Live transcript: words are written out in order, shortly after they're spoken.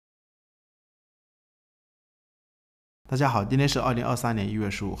大家好，今天是2023年1月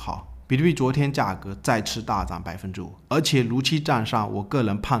15号，比特币昨天价格再次大涨5%，而且如期站上我个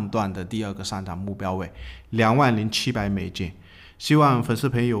人判断的第二个上涨目标位$20,700。希望粉丝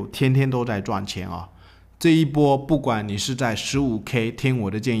朋友天天都在赚钱啊！这一波不管你是在 15K 听我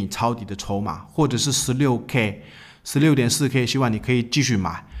的建议抄底的筹码，或者是 16K、16.4K， 希望你可以继续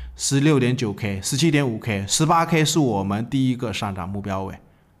买 16.9K、17.5K、18K 是我们第一个上涨目标位。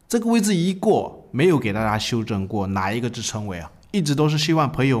这个位置一过，没有给大家修正过哪一个支撑位啊，一直都是希望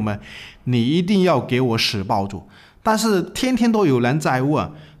朋友们你一定要给我死抱住。但是天天都有人在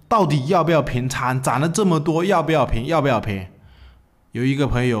问，到底要不要平仓？涨了这么多，要不要平？要不要平？有一个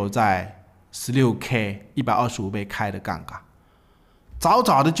朋友在 16K 125倍开的杠杆，早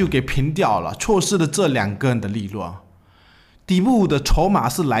早的就给平掉了，错失了这2根的利润。底部的筹码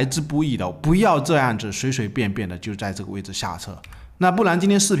是来之不易的，不要这样子随随便便的就在这个位置下车。那不然今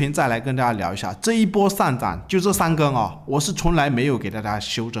天视频再来跟大家聊一下这一波上涨，就这3根哦，我是从来没有给大家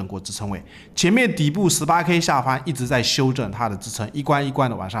修正过支撑位。前面底部 18K 下方一直在修正它的支撑，一关一关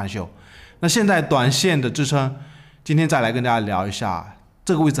的往上修。那现在短线的支撑，今天再来跟大家聊一下，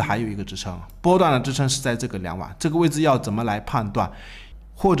这个位置还有一个支撑，波段的支撑是在这个2万，这个位置要怎么来判断？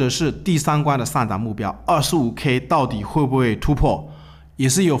或者是第3关的上涨目标 25K 到底会不会突破？也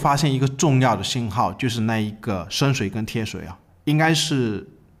是有发现一个重要的信号，就是那一个深水跟贴水啊。应该是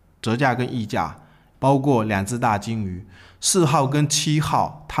折价跟溢价，包括2只大鲸鱼4号跟7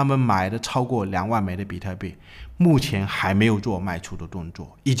号，他们买的超过2万枚的比特币，目前还没有做卖出的动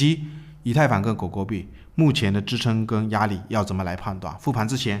作，以及以太坊跟狗狗币目前的支撑跟压力要怎么来判断？复盘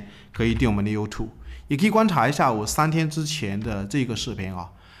之前可以订我们的 YouTube， 也可以观察一下我3天之前的这个视频啊，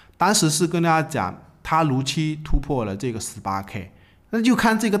当时是跟大家讲它如期突破了这个 18K， 那就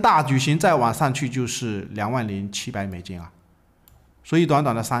看这个大矩形再往上去就是$20,700啊。所以短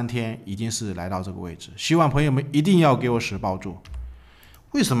短的3天已经是来到这个位置，希望朋友们一定要给我死抱住。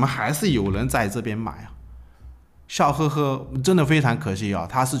为什么还是有人在这边买啊？笑呵呵，真的非常可惜啊！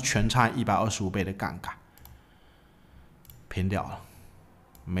它是全仓125倍的杠杆，平掉了，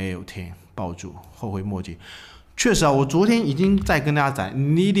没有听抱住，后悔莫及。确实啊，我昨天已经在跟大家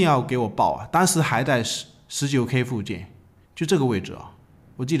讲，你一定要给我抱啊！当时还在19K 附近，就这个位置啊，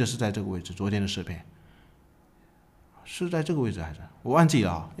我记得是在这个位置，昨天的视频。是在这个位置还是我忘记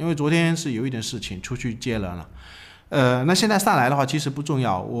了啊？因为昨天是有一点事情出去接人了。那现在上来的话其实不重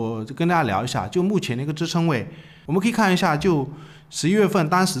要，我就跟大家聊一下，就目前的一个支撑位，我们可以看一下，就11月份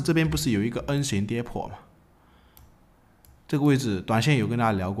当时这边不是有一个 N 型跌破嘛？这个位置短线有跟大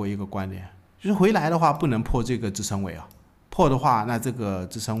家聊过一个观点，就是回来的话不能破这个支撑位啊，破的话那这个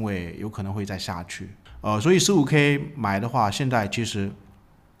支撑位有可能会再下去。所以 15K 买的话，现在其实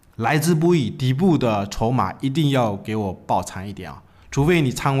来之不易，底部的筹码一定要给我爆长一点啊！除非你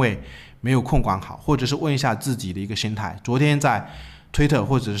仓位没有控管好，或者是问一下自己的一个心态。昨天在推特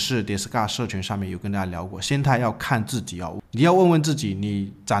或者是 Discord 社群上面有跟大家聊过，心态要看自己啊！你要问问自己，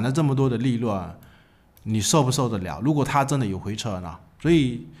你攒了这么多的利润，你受不受得了？如果它真的有回撤呢？所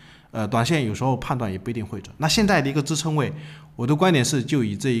以短线有时候判断也不一定会准。那现在的一个支撑位，我的观点是就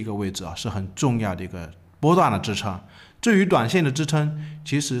以这一个位置啊，是很重要的一个波段的支撑。至于短线的支撑，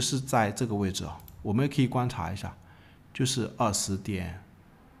其实是在这个位置啊，我们可以观察一下，就是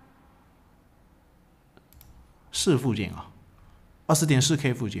20.4附近啊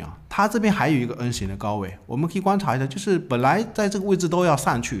，20.4K 附近啊，它这边还有一个 N 型的高位，我们可以观察一下，就是本来在这个位置都要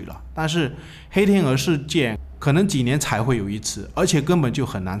上去了，但是黑天鹅事件可能几年才会有一次，而且根本就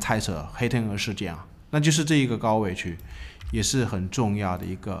很难猜测黑天鹅事件啊，那就是这一个高位区，也是很重要的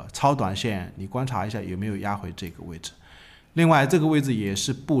一个超短线，你观察一下有没有压回这个位置。另外这个位置也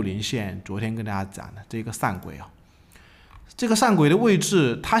是布林线，昨天跟大家讲的这个上轨啊，这个上轨的位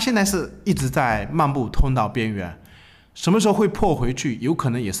置，它现在是一直在漫步通道边缘，什么时候会破回去，有可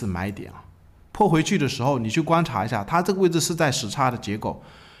能也是买点啊。破回去的时候，你去观察一下，它这个位置是在时差的结构，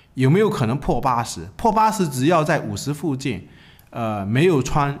有没有可能破80？破80只要在50附近，没有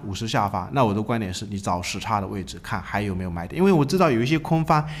穿50下方，那我的观点是你找时差的位置看还有没有买点，因为我知道有一些空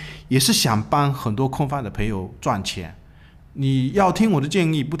方也是想帮很多空方的朋友赚钱。你要听我的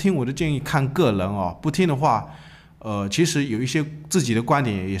建议，不听我的建议看个人哦。不听的话，其实有一些自己的观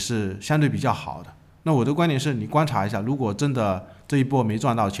点也是相对比较好的。那我的观点是你观察一下，如果真的这一波没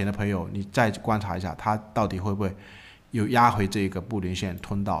赚到钱的朋友，你再观察一下它到底会不会有压回这个布林线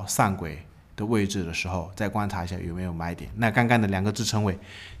通道上轨的位置的时候，再观察一下有没有买点。那刚刚的2个支撑位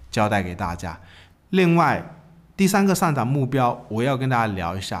交代给大家。另外第3个上涨目标，我要跟大家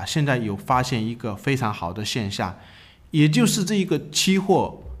聊一下，现在有发现一个非常好的现象。也就是这一个期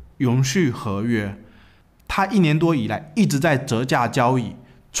货永续合约，它1年多以来一直在折价交易，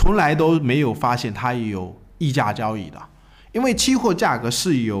从来都没有发现它有溢价交易的。因为期货价格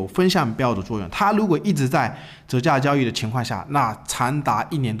是有分项标的作用，它如果一直在折价交易的情况下，那长达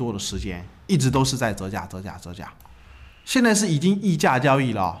1年多的时间，一直都是在折价。现在是已经溢价交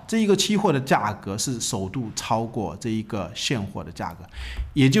易了，这一个期货的价格是首度超过这一个现货的价格，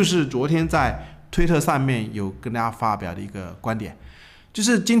也就是昨天在推特上面有跟大家发表的一个观点，就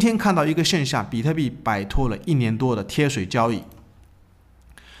是今天看到一个现象，比特币摆脱了1年多的贴水交易，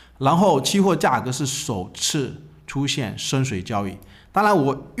然后期货价格是首次出现深水交易。当然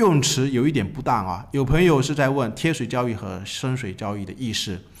我用词有一点不当啊，有朋友是在问贴水交易和深水交易的意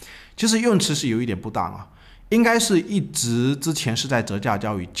思，其实用词是有一点不当啊，应该是一直之前是在折价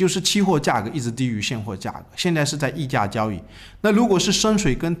交易，就是期货价格一直低于现货价格，现在是在溢价交易。那如果是深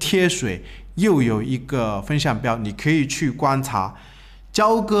水跟贴水又有一个分项标，你可以去观察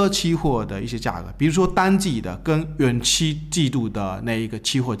交割期货的一些价格，比如说单季的跟远期季度的那一个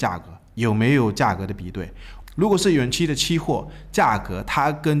期货价格有没有价格的比对。如果是远期的期货价格，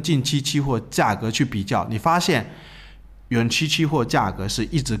它跟近期期货价格去比较，你发现远期期货价格是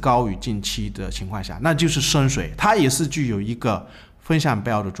一直高于近期的情况下，那就是深水，它也是具有一个分项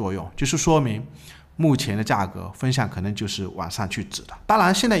标的作用，就是说明目前的价格分项可能就是往上去指的。当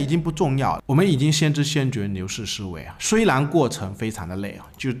然现在已经不重要了，我们已经先知先觉牛市思维啊，虽然过程非常的累啊，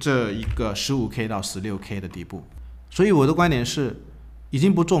就这一个 15K 到 16K 的底部，所以我的观点是已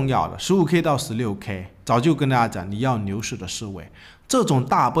经不重要了。 15K 到 16K 早就跟大家讲，你要牛市的思维，这种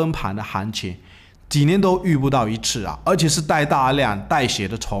大崩盘的行情几年都遇不到一次啊，而且是带大量带血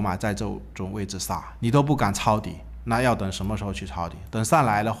的筹码在这种位置上，你都不敢抄底，那要等什么时候去抄底？等上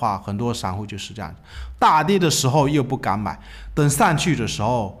来的话，很多散户就是这样，大跌的时候又不敢买，等上去的时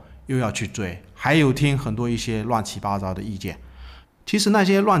候又要去追，还有听很多一些乱七八糟的意见。其实那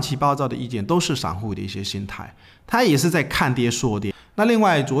些乱七八糟的意见都是散户的一些心态，他也是在看跌说跌。那另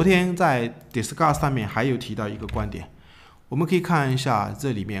外昨天在 Discuss 上面还有提到一个观点，我们可以看一下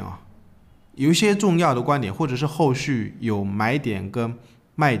这里面啊，有一些重要的观点，或者是后续有买点跟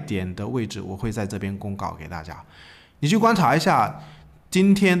卖点的位置，我会在这边公告给大家。你去观察一下，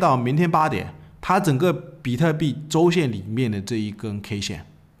今天到明天8点，它整个比特币周线里面的这一根 K 线，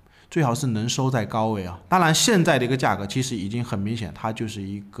最好是能收在高位啊。当然，现在的一个价格其实已经很明显，它就是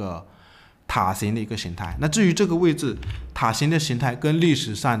一个塔形的一个形态。那至于这个位置塔形的形态跟历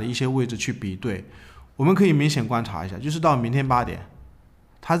史上的一些位置去比对，我们可以明显观察一下，就是到明天8点。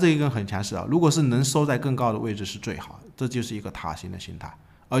它这一根很强势啊，如果是能收在更高的位置是最好的，这就是一个塔形的形态，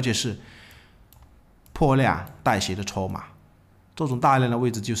而且是破量带血的筹码，这种大量的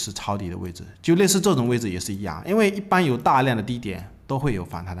位置就是抄底的位置，就类似这种位置也是一样，因为一般有大量的低点都会有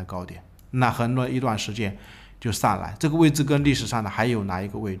反弹的高点，那很短一段时间就上来。这个位置跟历史上的还有哪一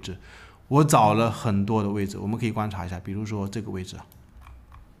个位置？我找了很多的位置，我们可以观察一下，比如说这个位置，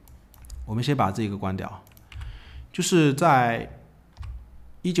我们先把这个关掉，就是在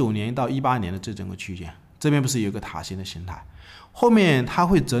19年到18年的这整个区间，这边不是有一个塔形的形态，后面它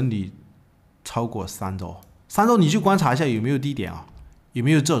会整理超过3周，3周你去观察一下有没有低点啊，有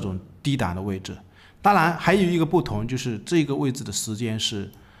没有这种低档的位置。当然还有一个不同，就是这个位置的时间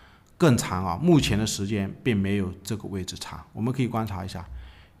是更长啊，目前的时间并没有这个位置长，我们可以观察一下，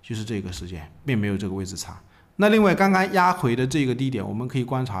就是这个时间并没有这个位置长。那另外刚刚压回的这个低点，我们可以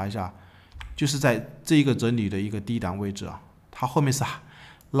观察一下，就是在这一个整理的一个低档位置啊，它后面是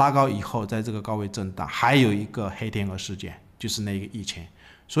拉高以后在这个高位震荡，还有一个黑天鹅事件，就是那个疫情。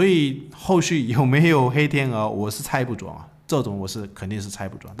所以后续有没有黑天鹅，我是猜不准啊，这种我是肯定是猜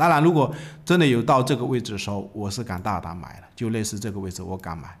不准。当然如果真的有到这个位置的时候，我是敢大胆买的，就类似这个位置我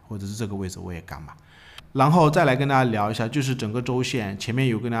敢买，或者是这个位置我也敢买。然后再来跟大家聊一下，就是整个周线前面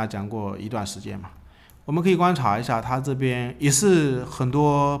有跟大家讲过一段时间嘛，我们可以观察一下，它这边也是很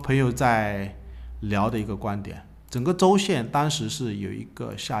多朋友在聊的一个观点，整个周线当时是有一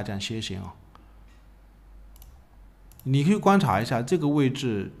个下降楔形啊，你可以观察一下这个位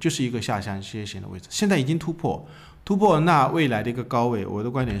置就是一个下降楔形的位置，现在已经突破，那未来的一个高位，我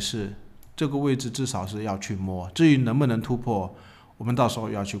的观点是这个位置至少是要去摸，至于能不能突破，我们到时候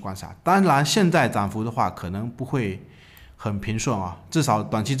要去观察。当然现在涨幅的话可能不会很平顺啊，至少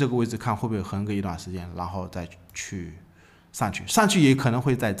短期这个位置看会不会横个一段时间，然后再去上去也可能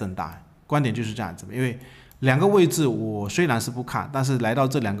会再震荡，观点就是这样子。因为两个位置我虽然是不看，但是来到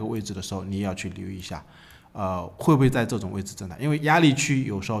这两个位置的时候你也要去留意一下，会不会在这种位置震荡，因为压力区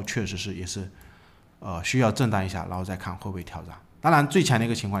有时候确实是也是需要震荡一下，然后再看会不会调整。当然最强的一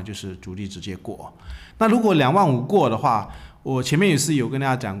个情况就是主力直接过，那如果25000过的话，我前面也是有跟大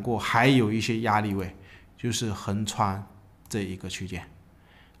家讲过，还有一些压力位，就是横穿这一个区间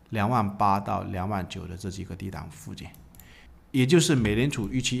，28000到29000的这几个低档附近。也就是美联储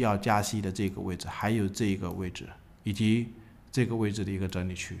预期要加息的这个位置，还有这个位置，以及这个位置的一个整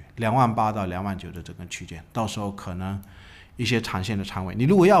理区，28000到29000的这个区间，到时候可能一些长线的仓位，你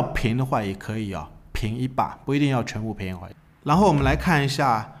如果要平的话，也可以平一半，不一定要全部平回。然后我们来看一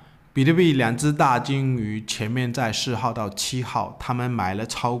下比特币两只大鲸鱼，前面在4号到7号，他们买了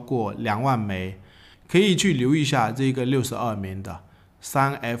超过2万枚，可以去留意一下这个62名的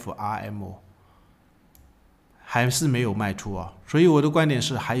 3FRM。还是没有卖出所以我的观点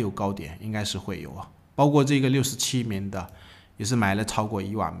是还有高点，应该是会有包括这个67名的也是买了超过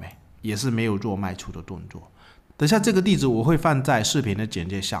1万枚，也是没有做卖出的动作。等下这个地址我会放在视频的简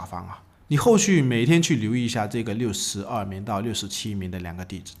介下方你后续每天去留意一下这个62名到67名的2个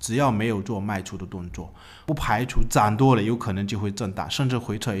地址，只要没有做卖出的动作，不排除涨多了有可能就会震荡，甚至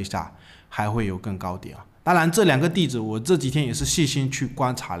回撤一下，还会有更高点当然，这2个地址我这几天也是细心去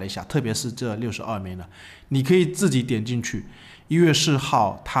观察了一下，特别是这62名的，你可以自己点进去，1月4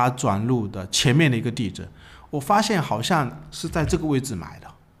号它转入的前面的一个地址，我发现好像是在这个位置买的，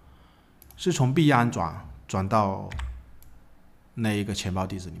是从币安转到那一个钱包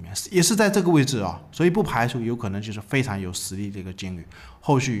地址里面，也是在这个位置所以不排除有可能就是非常有实力的一个鲸鱼，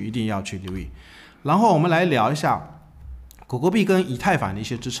后续一定要去留意。然后我们来聊一下狗狗币跟以太坊的一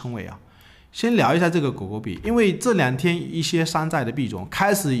些支撑位先聊一下这个狗狗币，因为这2天一些山寨的币种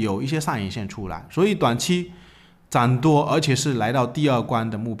开始有一些上影线出来，所以短期涨多，而且是来到第2关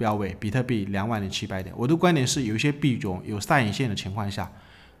的目标位，比特币20700点。我的观点是，有一些币种有上影线的情况下，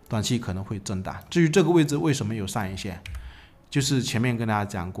短期可能会震荡。至于这个位置为什么有上影线，就是前面跟大家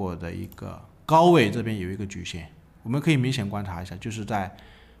讲过的一个高位这边有一个矩线，我们可以明显观察一下，就是在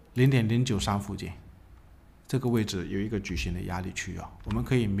 0.093 附近。这个位置有一个矩形的压力区我们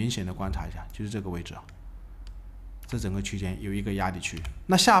可以明显的观察一下，就是这个位置这整个区间有一个压力区。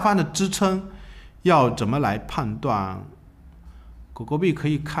那下方的支撑要怎么来判断？狗狗币可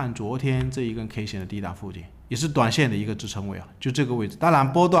以看昨天这一根 K 线的低档附近，也是短线的一个支撑位就这个位置。当然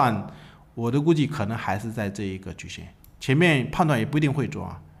波段我的估计可能还是在这一个矩线，前面判断也不一定会准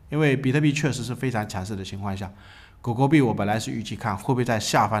因为比特币确实是非常强势的情况下，狗狗币我本来是预期看会不会在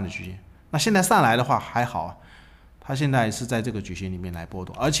下方的区间。那现在上来的话还好它现在是在这个矩形里面来波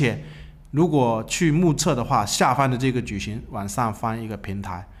动，而且如果去目测的话，下方的这个矩形往上翻一个平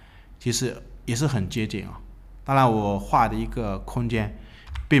台，其实也是很接近当然我画的一个空间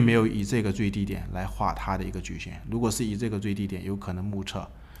并没有以这个最低点来画它的一个矩形，如果是以这个最低点，有可能目测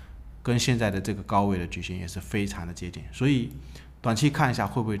跟现在的这个高位的矩形也是非常的接近，所以短期看一下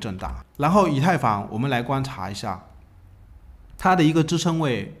会不会震荡。然后以太坊我们来观察一下它的一个支撑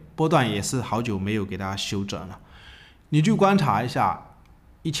位波段也是好久没有给大家修整了，你去观察一下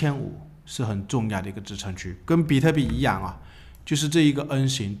1500是很重要的一个支撑区，跟比特币一样就是这一个 N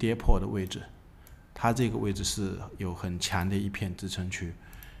型跌破的位置，它这个位置是有很强的一片支撑区，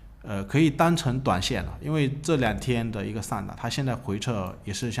可以当成短线了，因为这2天的一个上涨，它现在回撤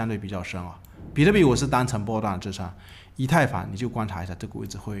也是相对比较深比特币我是当成波段支撑，以太坊你就观察一下这个位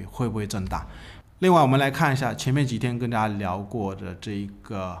置会不会震荡。另外我们来看一下前面几天跟大家聊过的这一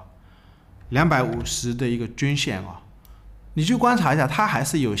个250的一个均线你去观察一下，它还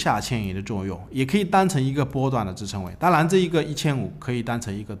是有下牵引的作用，也可以当成一个波段的支撑位。当然这一个1500可以当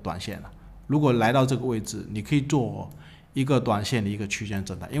成一个短线了，如果来到这个位置，你可以做一个短线的一个区间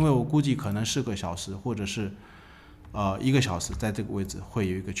震荡，因为我估计可能4个小时或者是1个小时在这个位置会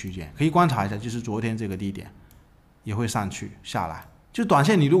有一个区间，可以观察一下，就是昨天这个低点也会上去下来。就短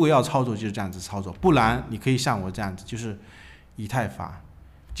线你如果要操作就是这样子操作，不然你可以像我这样子，就是以太坊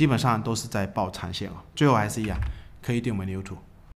基本上都是在报长线最后还是一样可以定为牛图。